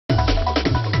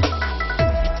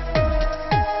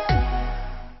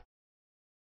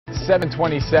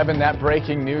7:27, that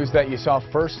breaking news that you saw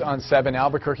first on 7.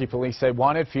 Albuquerque police say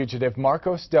wanted fugitive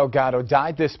Marcos Delgado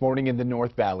died this morning in the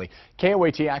North Valley.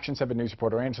 KOAT Action 7 News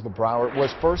reporter Angela Brower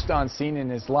was first on scene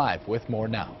and is live with more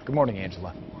now. Good morning,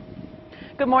 Angela.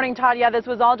 Good morning, Todd. Yeah, this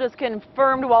was all just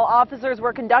confirmed while officers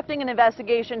were conducting an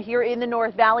investigation here in the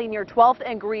North Valley near 12th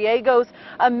and Griegos.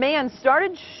 A man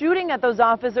started shooting at those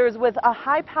officers with a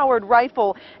high-powered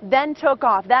rifle, then took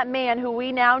off. That man, who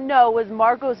we now know was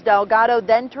Marcos Delgado,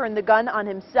 then turned the gun on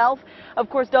himself. Of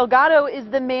course, Delgado is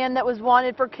the man that was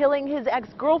wanted for killing his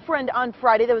ex-girlfriend on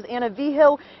Friday. That was Anna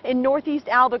Vigil in northeast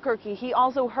Albuquerque. He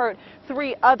also hurt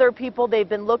 3 other people. They've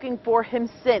been looking for him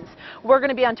since. We're going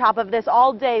to be on top of this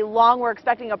all day long. We're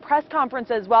expecting a press conference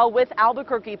as well with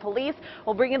Albuquerque police.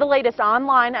 We'll bring you the latest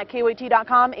online at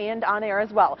KOAT.com and on air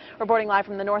as well. Reporting live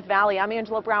from the North Valley, I'm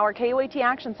Angela Brower, KOAT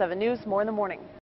Action 7 News. More in the morning.